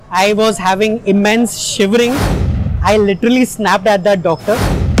I was having immense shivering. I literally snapped at that doctor.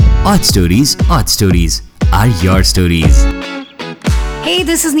 Odd Stories are your stories. Hey,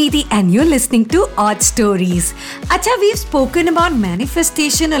 this is Neeti and you're listening to Odd Stories. Acha, we've spoken about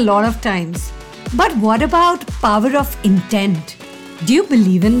manifestation a lot of times. But what about power of intent? Do you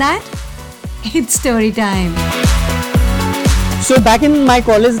believe in that? It's story time. So back in my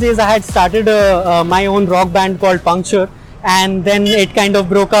college days, I had started my own rock band called Puncture, and then it kind of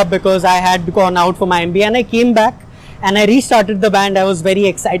broke up because I had gone out for my MBA, and I came back and I restarted the band. I was very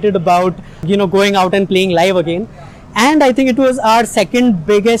excited about going out and playing live again, and I think it was our second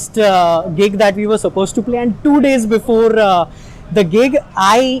biggest gig that we were supposed to play. And 2 days before the gig,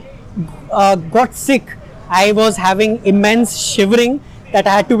 I got sick. I was having immense shivering that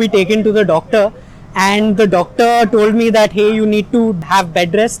I had to be taken to the doctor. And the doctor told me that, hey, you need to have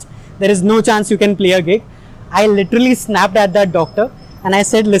bed rest. There is no chance you can play a gig. I literally snapped at that doctor and I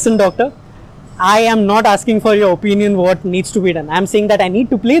said, listen, doctor, I am not asking for your opinion what needs to be done. I'm saying that I need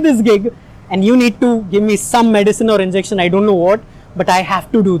to play this gig and you need to give me some medicine or injection. I don't know what, but I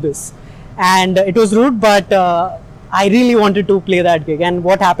have to do this. And it was rude, but I really wanted to play that gig. And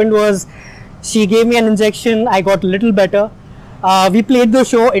what happened was she gave me an injection. I got a little better. We played the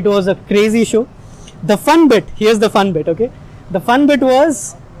show. It was a crazy show. The fun bit, here's the fun bit, okay? The fun bit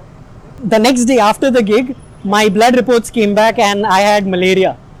was the next day after the gig, my blood reports came back and I had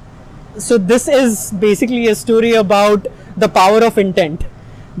malaria. So this is basically a story about the power of intent.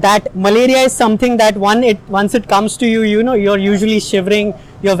 That malaria is something that once it comes to you, you're usually shivering,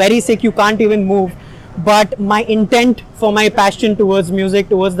 you're very sick, you can't even move. But my intent for my passion towards music,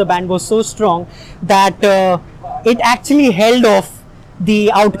 towards the band was so strong that it actually held off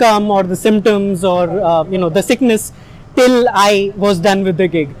the outcome or the symptoms or the sickness till I was done with the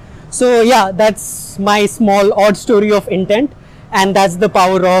gig. So yeah, that's my small odd story of intent, and that's the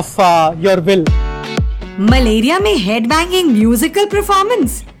power of your will. Malaria mein headbanging musical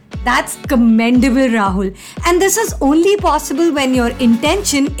performance? That's commendable, Rahul. And this is only possible when your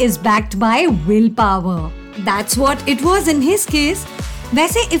intention is backed by willpower. That's what it was in his case.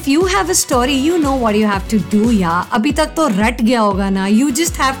 वैसे if you have a story, you know what you have to do, यार. अभी तक तो रट गया होगा ना. You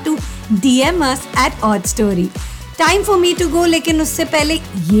just have to DM us at Odd Story. Time for me to go, लेकिन उससे पहले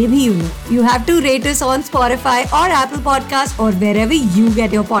ये भी you have to rate us on Spotify or Apple Podcast or wherever you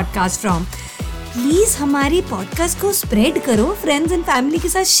get your podcast from. Please हमारी podcast को spread करो, friends and family के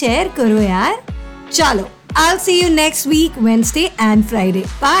साथ share करो यार. चलो, I'll see you next week, Wednesday and Friday.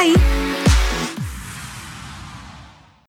 Bye.